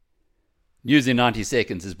News in 90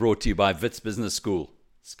 Seconds is brought to you by Wits Business School,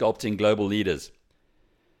 sculpting global leaders.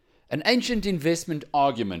 An ancient investment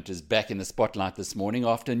argument is back in the spotlight this morning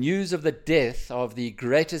after news of the death of the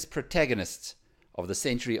greatest protagonist of the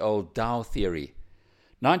century-old Dow Theory.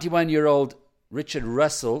 91-year-old Richard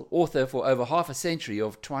Russell, author for over half a century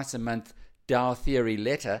of twice-a-month Dow Theory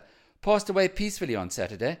letter, passed away peacefully on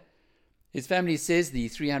Saturday. His family says the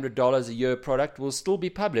 $300 a year product will still be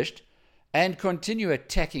published and continue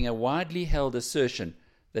attacking a widely held assertion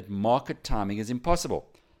that market timing is impossible.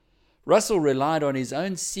 Russell relied on his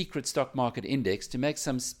own secret stock market index to make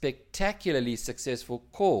some spectacularly successful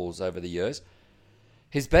calls over the years.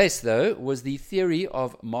 His base, though, was the theory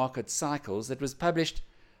of market cycles that was published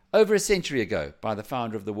over a century ago by the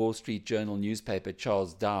founder of the Wall Street Journal newspaper,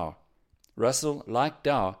 Charles Dow. Russell, like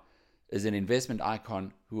Dow, is an investment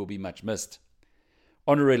icon who will be much missed.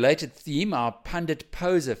 On a related theme, our Pundit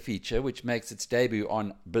Poser feature, which makes its debut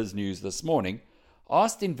on Biz News this morning,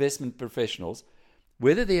 asked investment professionals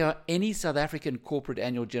whether there are any South African corporate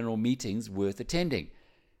annual general meetings worth attending.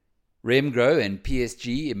 Remgro and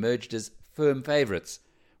PSG emerged as firm favourites,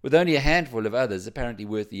 with only a handful of others apparently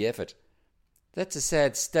worth the effort. That's a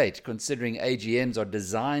sad state, considering AGMs are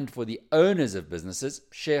designed for the owners of businesses,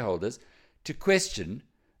 shareholders, to question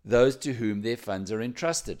those to whom their funds are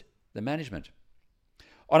entrusted, the management.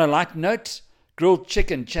 On a light note, grilled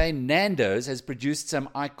chicken chain Nando's has produced some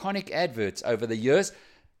iconic adverts over the years.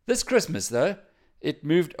 This Christmas, though, it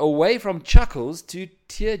moved away from chuckles to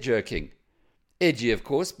tear-jerking. Edgy, of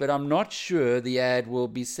course, but I'm not sure the ad will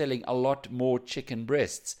be selling a lot more chicken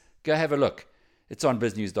breasts. Go have a look. It's on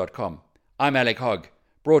biznews.com. I'm Alec Hogg,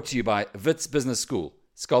 brought to you by Wits Business School,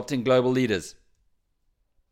 sculpting global leaders.